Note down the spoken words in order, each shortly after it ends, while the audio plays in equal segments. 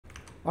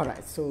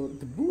Alright, so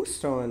the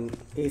boost on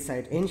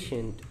A-side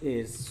Ancient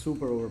is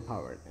super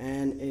overpowered,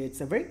 and it's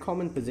a very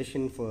common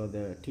position for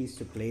the T's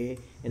to play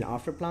in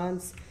after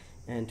plants.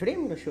 And today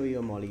I'm going to show you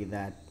a molly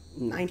that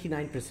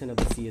 99% of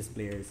the CS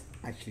players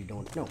actually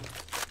don't know.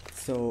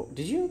 So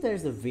did you know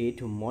there's a way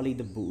to molly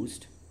the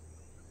boost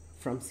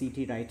from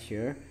CT right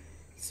here?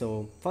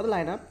 So for the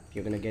lineup,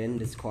 you're going to get in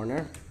this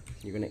corner,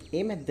 you're going to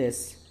aim at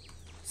this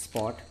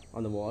spot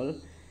on the wall,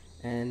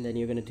 and then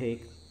you're going to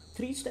take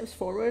 3 steps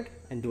forward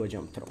and do a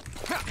jump throw.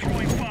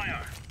 Throwing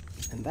fire.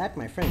 And that,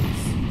 my friends,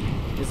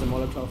 is a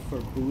Molotov for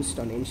boost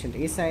on Ancient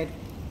A side.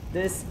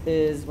 This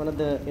is one of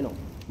the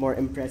more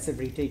impressive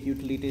retake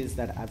utilities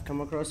that I've come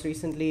across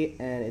recently,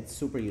 and it's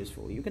super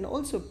useful. You can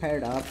also pair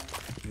it up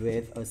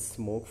with a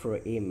smoke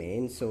for A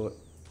main. So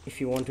if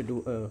you want to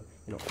do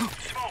a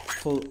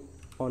full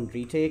on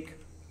retake,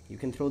 you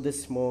can throw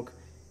this smoke,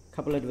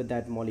 couple it with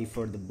that molly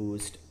for the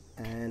boost,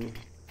 and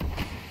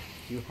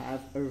you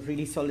have a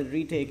really solid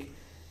retake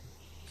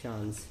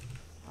chance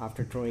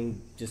after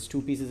throwing just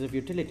 2 pieces of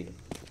utility.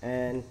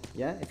 And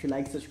yeah, if you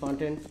like such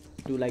content,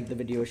 do like the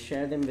video,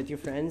 share them with your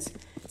friends,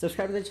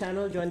 subscribe to the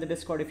channel, join the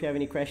Discord if you have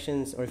any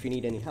questions or if you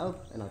need any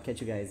help, and I'll catch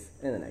you guys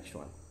in the next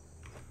one.